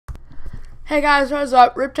Hey guys, what's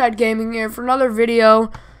up? Riptide Gaming here for another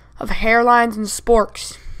video of hairlines and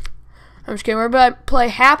sporks. I'm just kidding. We're about to play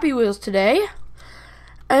Happy Wheels today.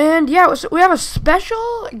 And yeah, we have a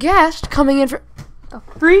special guest coming in for a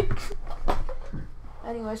freak.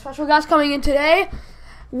 Anyway, special guest coming in today.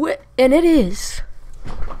 And it is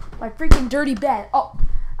my freaking dirty bet. Oh,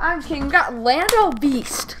 I'm just kidding. We got Lando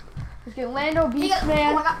Beast. Just kidding. Lando Beast,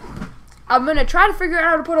 man. I'm going to try to figure out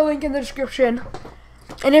how to put a link in the description.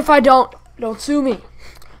 And if I don't sue me.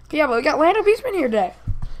 Okay, yeah, but we got Lando Beastman here today.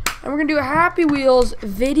 And we're going to do a Happy Wheels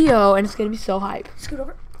video, and it's going to be so hype. Scoot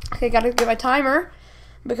over. Okay, got to get my timer,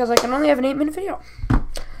 because I can only have an 8-minute video.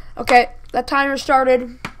 Okay, that timer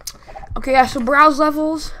started. Okay, yeah, so browse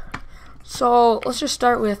levels. So, let's just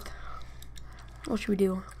start with, what should we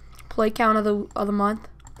do? Play count of the month.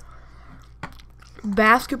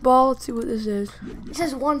 Basketball, let's see what this is. It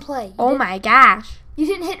says one play. Oh my gosh. You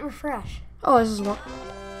didn't hit refresh. Oh, this is one.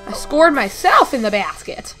 I scored myself in the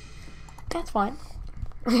basket. That's fine.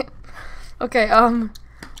 Okay,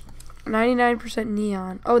 99%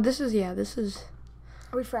 neon. Oh, this is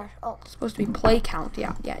Refresh. Oh. supposed to be play count.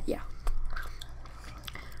 Yeah.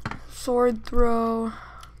 Sword throw.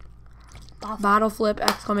 Bottle flip,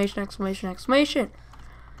 exclamation.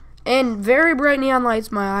 And very bright neon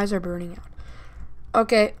lights, my eyes are burning out.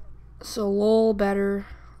 Okay, so lol better.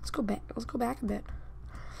 Let's go back a bit.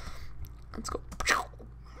 Let's go.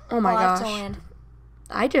 Oh my gosh.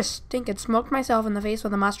 I just stinking smoked myself in the face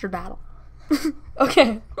with a mustard battle.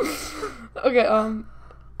 Okay. Okay, oh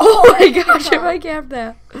my gosh, if I capped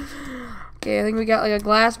that. Okay, I think we got like a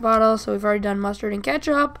glass bottle, so we've already done mustard and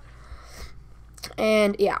ketchup.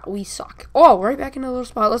 And yeah, we suck. Oh, right back in a little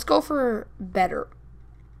spot. Let's go for better.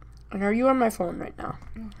 And are you on my phone right now?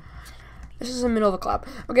 This is the middle of the club.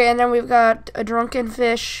 Okay, and then we've got a drunken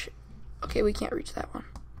fish. Okay, we can't reach that one.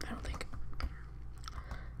 I don't think.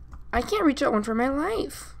 I can't reach that one for my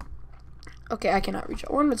life. Okay, I cannot reach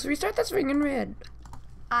that one. Let's restart that swing in red.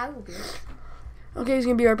 I will be. Okay, he's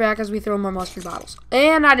going to be right back as we throw more mustard bottles.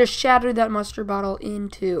 And I just shattered that mustard bottle in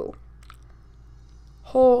two.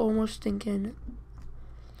 Almost stinking.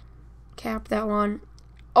 Cap that one.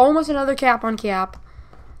 Almost another cap on cap.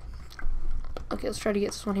 Okay, let's try to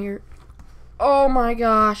get this one here. Oh my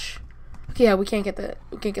gosh. Okay, yeah, we can't get the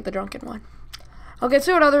drunken one. Okay, let's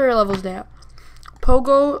see what other levels they have.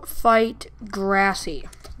 Pogo fight grassy.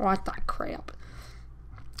 What the crap?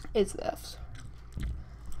 It's this.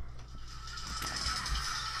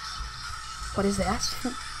 What is that?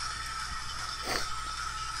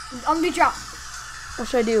 On the drop. What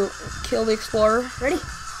should I do? Kill the explorer? Ready?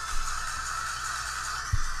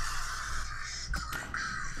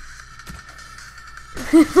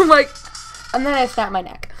 Like, and then I snap my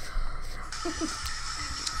neck.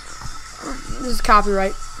 This is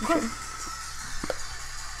copyright.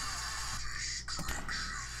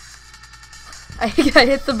 I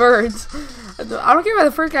hit the birds. I don't care why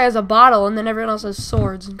the first guy has a bottle and then everyone else has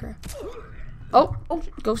swords and crap. Oh,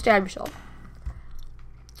 go stab yourself.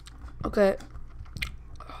 Okay.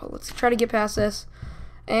 Let's try to get past this.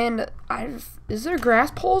 And is there grass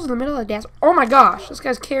poles in the middle of the dance? Oh my gosh, this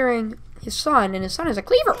guy's carrying his son, and his son is a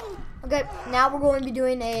cleaver. Okay, now we're going to be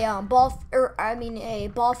doing a ball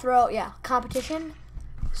throw, competition.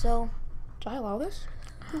 So, do I allow this?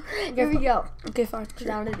 Here we go. Okay, fine. Sure.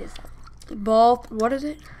 Down it is. What is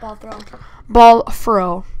it? Ball throw. Ball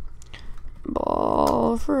throw.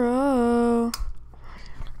 Ball throw.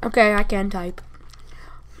 Okay, I can type.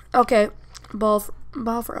 Okay, ball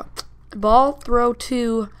throw. Ball throw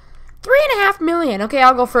to 3.5 million. Okay,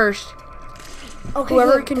 I'll go first. Okay,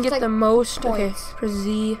 whoever can get like the most. points. Okay, for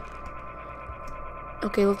Z.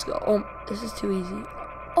 Okay, let's go. Oh, this is too easy.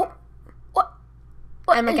 Oh, what?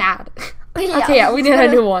 Oh my god. Yeah, okay, yeah, we need a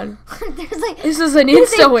new one. This is an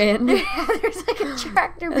insta win. There's like a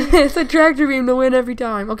tractor beam. It's a tractor beam to win every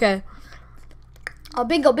time. Okay. Oh,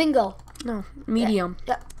 bingo. No, medium.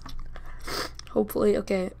 Yeah. Hopefully,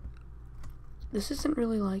 okay. This isn't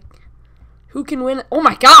really like who can win. Oh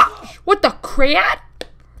my gosh! What the crap?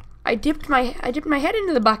 I dipped my head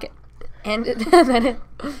into the bucket, and then it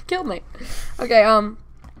killed me. Okay,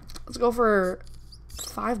 let's go for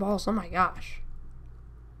 5 balls. Oh my gosh.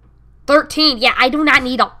 13. Yeah, I do not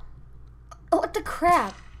need them. Oh, what the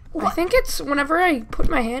crap? I think it's whenever I put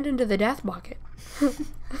my hand into the death bucket.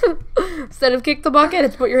 Instead of kick the bucket,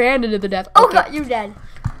 it's put your hand into the death bucket. Oh god, you're dead.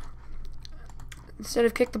 Instead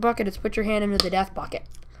of kick the bucket, it's put your hand into the death bucket.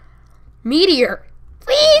 Meteor!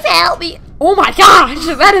 Please help me! Oh my gosh!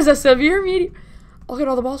 That is a severe meteor. Look at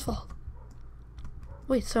all the balls fall.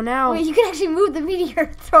 Wait, so now... Wait, you can actually move the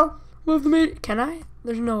meteor throw. Move the meteor. Can I?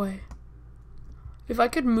 There's no way. If I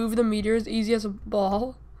could move the meteor as easy as a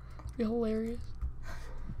ball, be hilarious.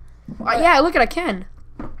 Yeah, look at I can.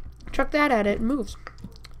 Chuck that at it. It moves.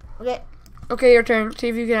 Okay. Okay, your turn. See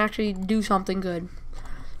if you can actually do something good.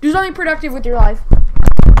 Do something productive with your life.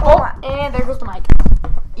 Oh, and there goes the mic.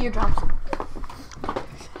 Eardrops.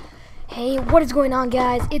 Hey, what is going on,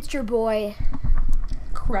 guys? It's your boy.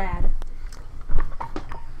 Crad.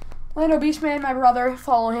 Lando Beastman, my brother.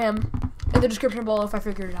 Follow him in the description below if I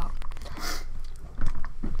figure it out.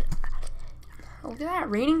 Look at that.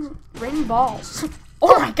 Raining balls.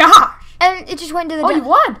 Oh my gosh. And it just went into the... Oh, you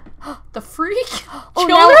won. The freak. Oh,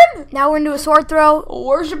 Children? now we're into a sword throw.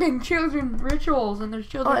 Worshipping children rituals, and there's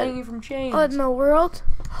children hanging from chains. Oh, in the world?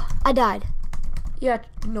 I died. Yeah,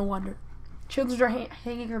 no wonder. Children are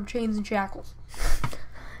hanging from chains and shackles.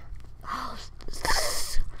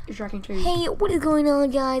 You're tracking trees. Hey, what is going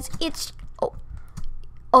on, guys? It's...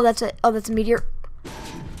 Oh, that's a meteor. Oh,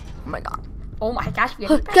 my God. Oh, my gosh.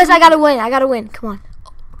 Guys, I gotta win. Come on.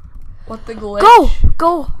 What the glitch?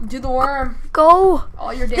 Go. Do the worm. Go.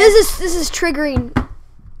 All your dance. This is triggering.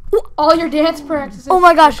 All your dance practices. Oh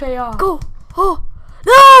my gosh. Pay off. Go. Oh.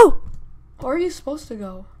 No. Where are you supposed to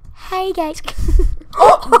go? Hey, guys.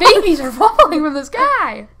 Oh, babies are falling from the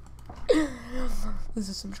sky. This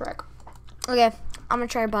is some Shrek. Okay, I'm gonna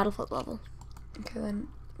try a bottle flip level. Okay, then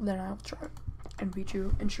I'll try and beat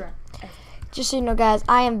you in Shrek. Just so you know, guys,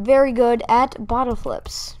 I am very good at bottle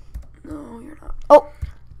flips. No, you're not. Oh.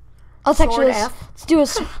 Let's do a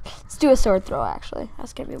sword throw. Actually,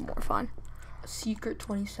 that's gonna be more fun. Secret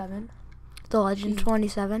 27. The Legend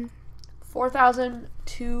 27.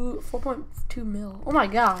 4.2 mil. Oh my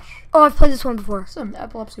gosh. Oh, I've played this one before. Some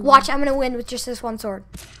epilepsy. Watch, I'm gonna win with just this one sword.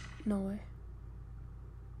 No way.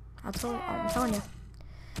 I'm telling you.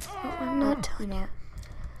 No, I'm not telling you. Not.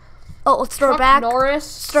 Oh, let's throw Chuck it back.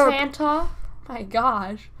 Norris, Throw it. Santa. My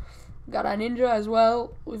gosh. We got a ninja as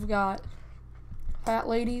well. We've got fat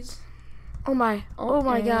ladies. Oh my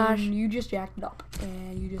gosh. You just jacked it up.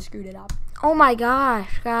 And you just screwed it up. Oh my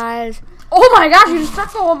gosh, guys. Oh my gosh, you just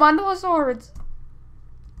stuck the whole bundle of swords.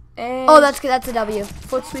 And Oh, that's a W.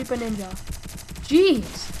 foot sweep a ninja.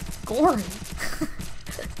 Jeez. Gory.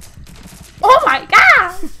 Oh my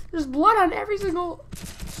gosh. There's blood on every single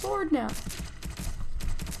sword now.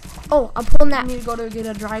 Oh, I'm pulling I that. need to go to get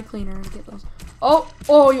a dry cleaner and get those. Oh,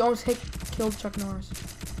 you almost killed Chuck Norris.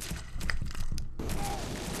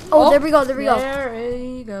 Oh, there we go. There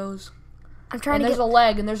he goes. I'm trying And to there's get a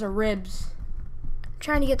leg and there's a ribs.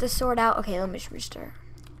 this sword out. Okay, let me just restart.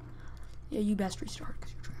 Yeah, you best restart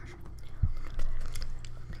because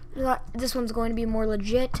you're trash. This one's going to be more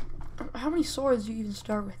legit. How many swords do you even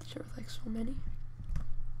start with? Is there like so many?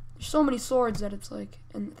 There's so many swords that it's like,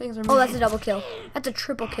 and things are. Oh, that's a double kill. That's a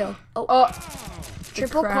triple kill. Oh.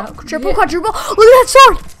 Triple, crap. quadruple. Look at that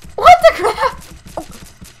sword. What the crap? Oh.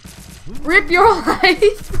 Rip your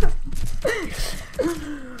life.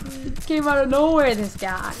 Came out of nowhere, this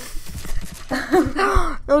guy.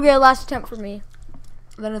 Okay, last attempt for me.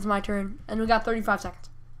 Then it's my turn, and we got 35 seconds.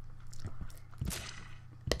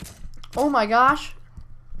 Oh my gosh.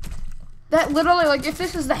 That literally, like, if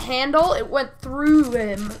this is the handle, it went through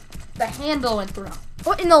him. The handle went through him.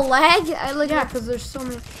 What, in the leg? Yeah, because there's so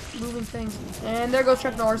many moving things. And there goes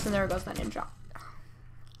Chuck Norris, and there goes that ninja.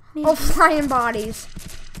 Oh, flying bodies.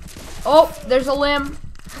 Oh, there's a limb.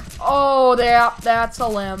 Oh, that's a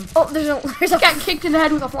limb. Oh, there's a Got kicked in the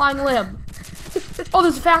head with a flying limb. Oh,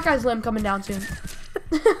 there's a fat guy's limb coming down soon.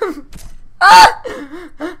 Ah!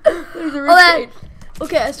 There's a ribcage.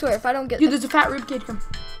 Okay, I swear, if I don't get... Dude, there's a fat ribcage coming.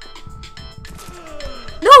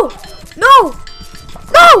 No!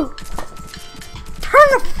 Turn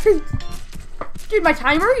the freak! Dude, my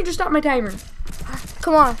timer? You just stopped my timer.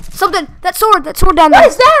 Come on. Something. That sword down there. What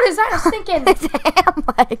is that? Is that a stinking... It's a ham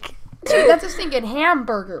leg. Dude, that's a stinking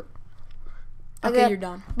hamburger. Okay, you're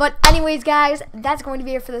done. But anyways, guys, that's going to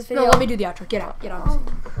be it for this video. No, let me do the outro. Get out. Get out of my seat.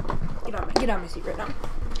 Get out of my seat right now.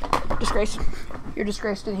 Disgrace. You're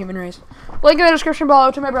disgraced to the human race. Link in the description below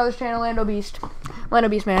to my brother's channel, Lando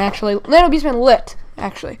Beastman, actually. Lando Beastman Lit,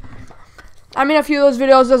 actually. I mean, a few of those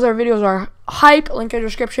videos, those videos are hype. Link in the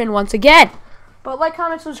description once again. But like,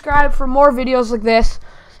 comment, subscribe for more videos like this.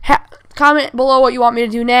 Comment below what you want me to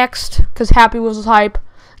do next, because Happy Wheels is hype.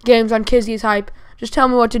 Games on Kizzy is hype. Just tell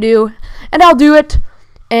me what to do, and I'll do it.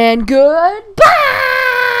 And goodbye.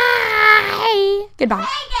 Goodbye.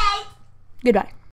 Bye, guys. Goodbye.